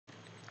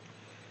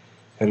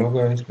Hello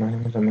guys, my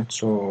name is Amit.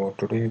 So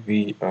today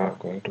we are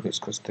going to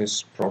discuss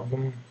this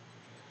problem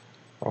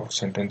of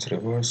sentence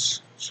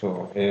reverse.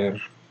 So here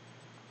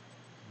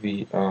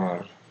we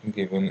are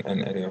given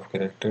an array of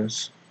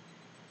characters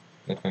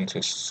that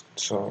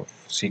consists of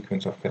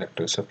sequence of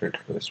characters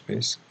separated by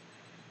space.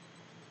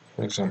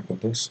 For example,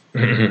 this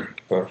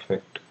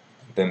perfect,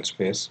 then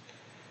space,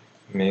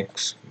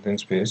 makes, then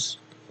space,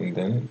 and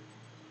then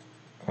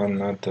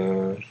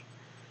another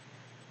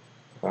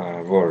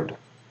word.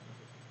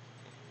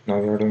 Now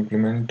we have to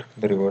implement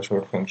the reverse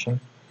word function,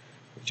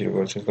 which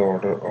reverses the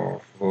order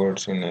of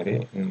words in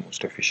array in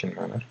most efficient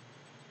manner.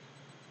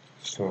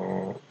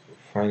 So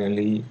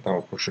finally the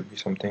output should be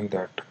something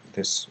that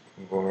this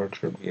word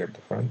should be at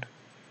the front,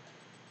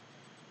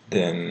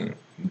 then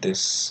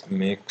this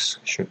makes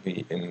should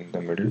be in the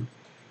middle,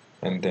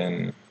 and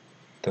then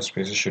the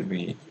spaces should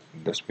be,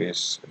 the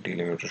space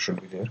delimiter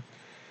should be there,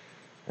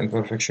 and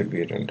perfect should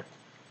be at end.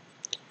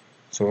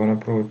 So one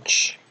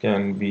approach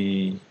can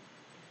be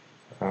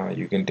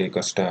you can take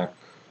a stack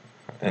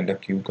and a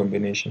queue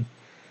combination,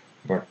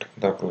 but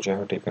the approach I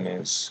have taken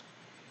is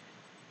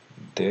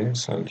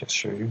this. I'll just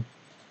show you.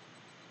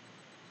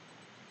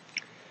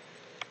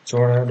 So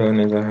what I have done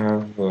is I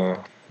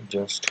have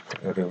just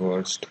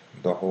reversed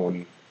the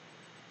whole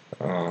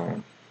uh,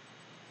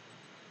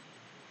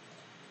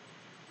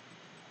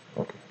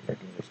 okay,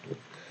 let me just do it.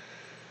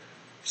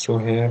 So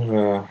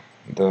here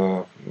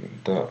the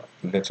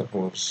let's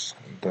suppose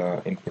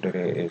the input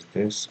array is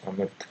this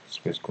Amit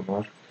space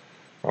Kumar.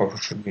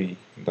 Output should be,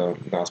 the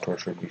last word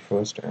should be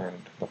first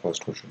and the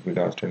first word should be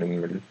last, and in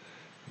the middle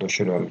those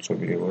should also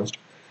be reversed.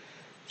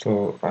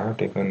 So I have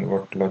taken,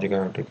 what logic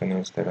I have taken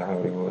is that I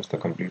have reversed the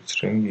complete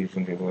string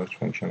using reverse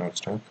function or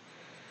stack.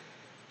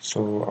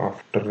 So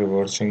after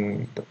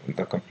reversing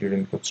the complete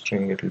input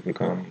string, it will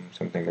become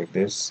something like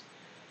this.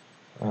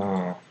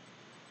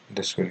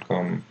 This will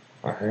come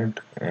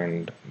ahead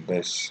and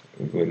this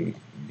will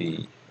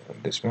be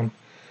this one,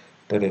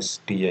 that is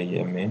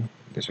TIMA.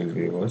 This will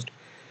be reversed,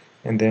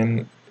 and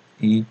then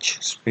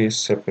each space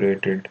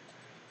separated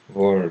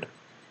word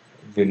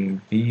will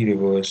be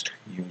reversed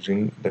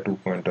using the two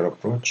pointer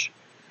approach.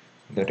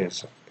 That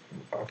is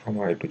from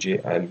I to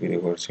J I'll be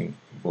reversing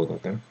both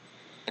of them.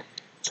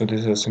 So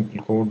this is a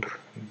simple code.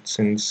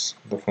 Since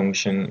the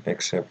function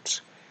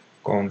accepts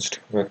const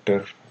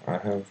vector, I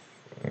have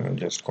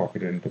just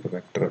copied it into the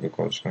vector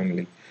because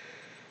finally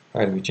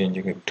I'll be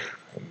changing it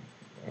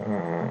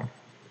uh,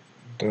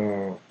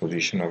 the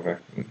position of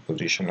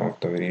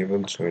the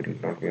variable, so it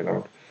will not be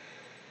allowed.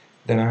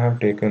 Then I have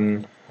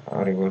taken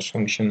a reverse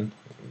function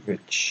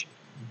which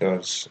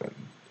does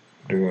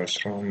reverse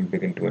from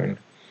begin to end,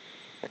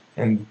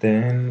 and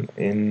then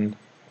in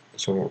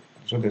so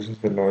this is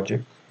the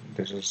logic,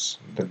 this is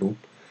the loop.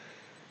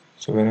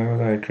 So whenever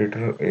the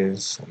iterator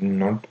is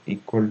not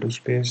equal to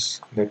space,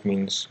 that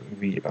means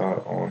we are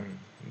on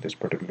this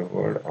particular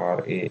word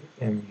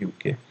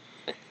RAMUK.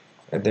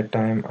 At that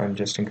time, I'm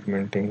just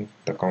incrementing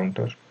the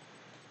counter.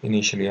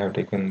 Initially, I've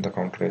taken the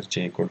counter as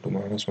j equal to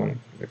 -1.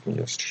 Let me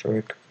just show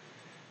it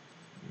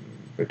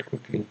a bit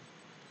quickly.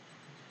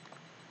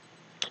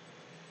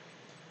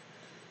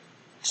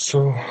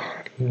 So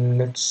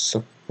let's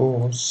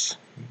suppose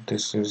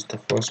this is the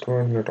first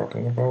word we are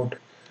talking about.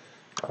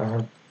 I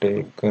have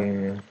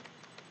taken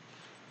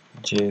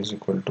j is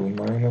equal to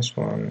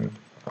 -1,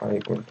 I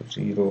equal to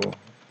 0,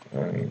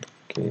 and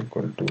k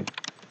equal to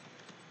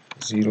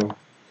 0.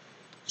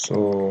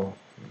 So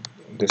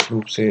this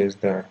loop says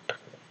that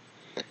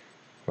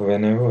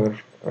whenever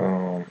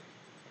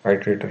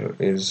iterator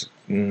is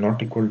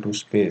not equal to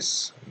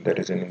space, that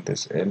is in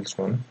this else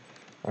one,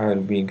 I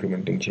will be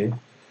incrementing j.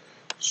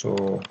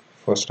 So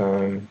first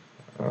time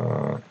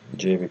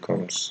j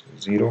becomes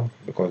 0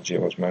 because j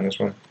was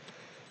 -1,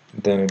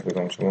 then it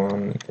becomes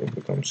 1, it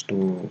becomes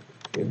 2,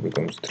 it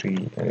becomes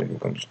 3, and it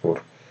becomes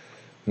 4.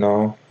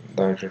 Now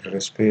the iterator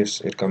is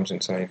space, it comes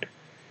inside,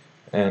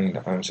 and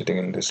I'm sitting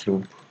in this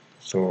loop.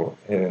 So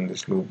here in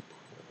this loop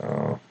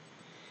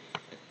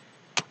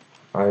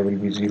I will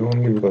be 0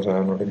 only because I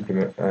have not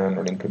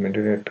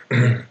incremented it.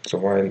 So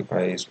while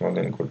I is smaller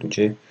than equal to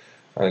j,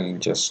 I'll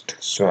just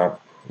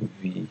swap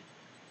v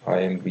I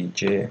and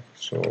vj.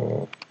 So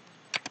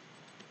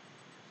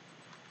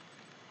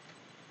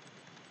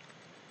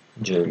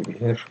j will be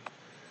here.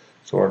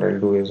 So what I'll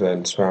do is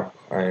I'll swap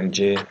I and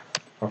j.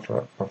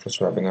 After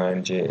swapping I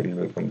and j, it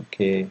will become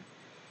k.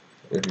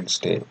 It will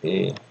stay a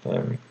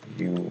m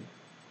u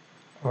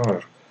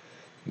r.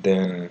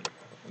 Then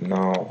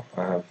now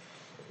I have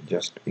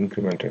just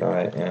incremented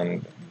I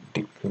and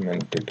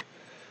decremented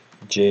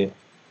j.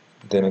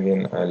 Then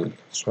again I'll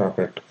swap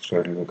it, so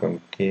it will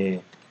become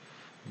k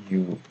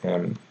u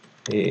m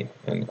a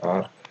and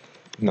r.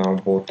 Now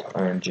both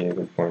I and j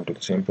will point to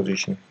the same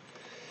position.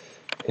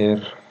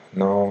 Here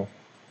now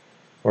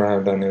what I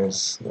have done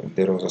is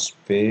there was a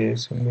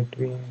space in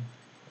between.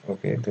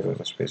 Okay, there was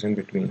a space in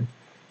between,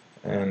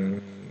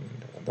 and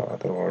the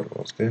other word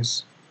was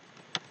this.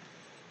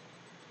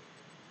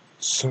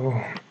 So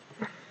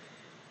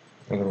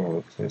other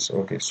word was this.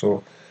 Okay,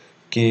 so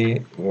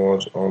k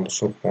was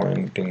also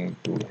pointing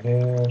to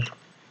here.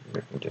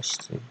 Let me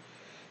just see.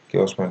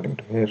 Chaos pointing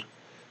to here.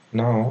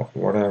 Now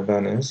what I've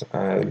done is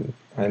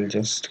I'll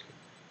just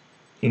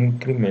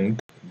increment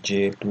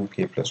j to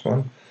k plus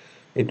 1.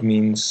 It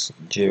means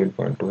j will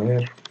point to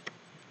here.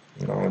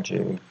 Now j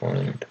will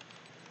point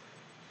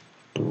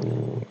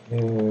to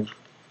here.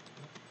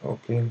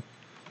 Okay,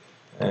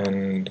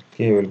 and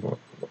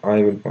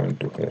I will point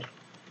to here.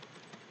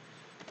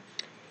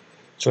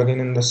 So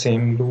again in the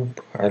same loop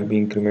I'll be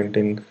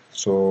incrementing,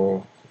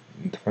 so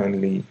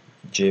finally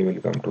j will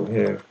come to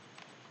here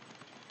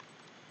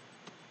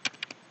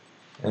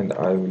and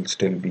I will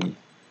still be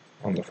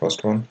on the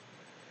first one.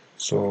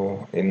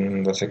 So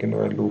in the second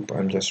while loop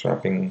I'm just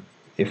swapping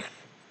if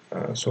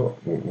so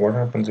what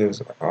happens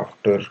is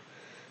after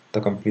the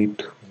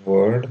complete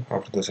word,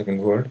 after the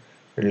second word,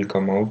 it will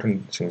come out,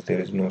 and since there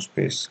is no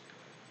space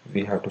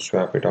we have to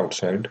swap it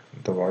outside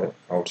the while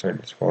outside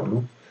this for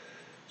loop.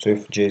 So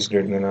if j is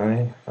greater than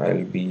I,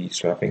 I'll be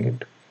swapping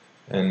it,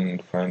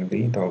 and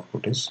finally the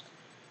output is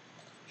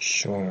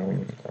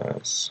shown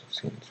as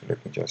seen. So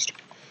let me just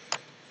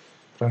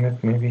run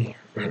it maybe.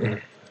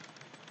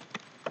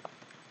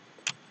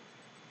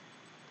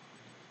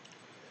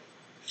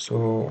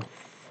 So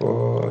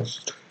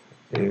first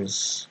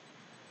is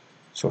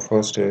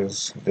first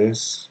is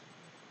this.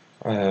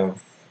 I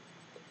have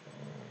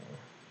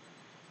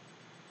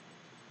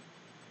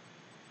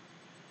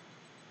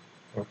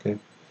okay.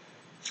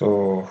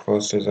 So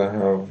first is I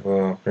have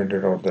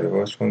printed out the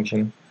reverse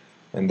function,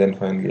 and then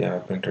finally I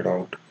have printed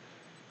out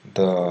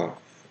the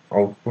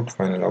output,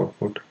 final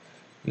output.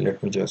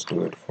 Let me just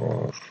do it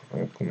for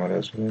Kumar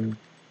as well.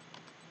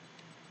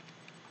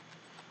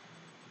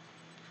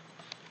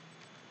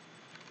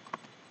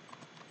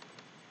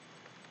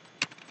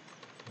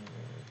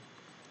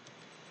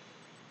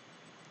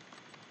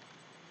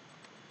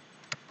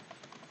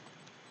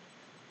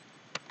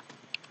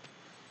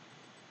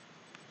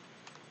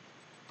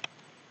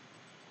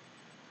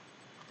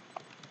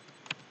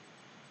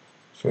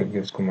 So it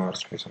gives Kumar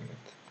space on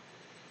it.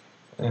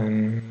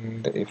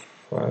 And if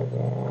I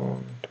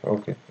want,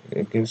 okay,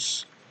 it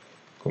gives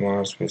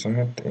Kumar space on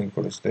it.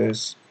 Input is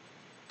this.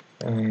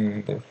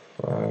 And if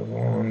I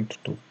want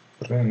to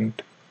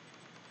print,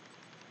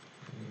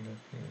 let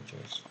me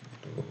just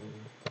do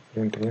a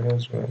print here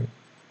as well.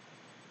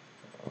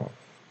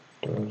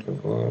 After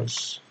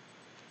reverse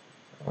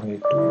I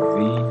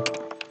to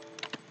V.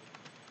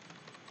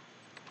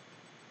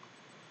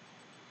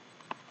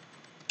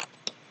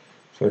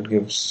 So it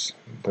gives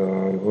the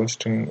reverse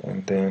string,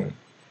 and then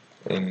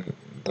in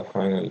the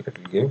final it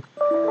will give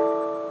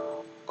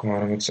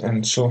Kumar mix.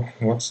 And so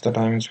what's the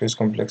time and space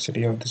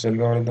complexity of this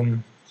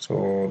algorithm?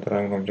 So the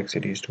time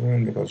complexity is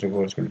 2n because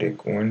reverse will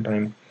take one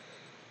time,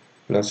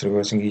 plus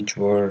reversing each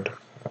word,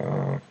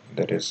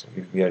 that is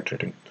we'll be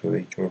iterating through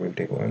each word will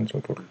take 1,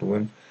 so total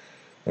 2n.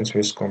 And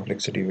space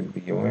complexity will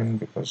be un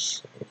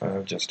because I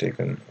have just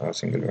taken a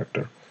single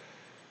vector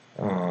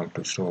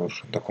to store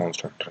the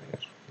constructor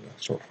here. Yeah,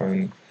 so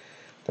fine.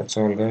 That's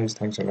all guys.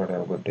 Thanks a lot.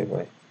 Have a good day.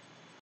 Bye.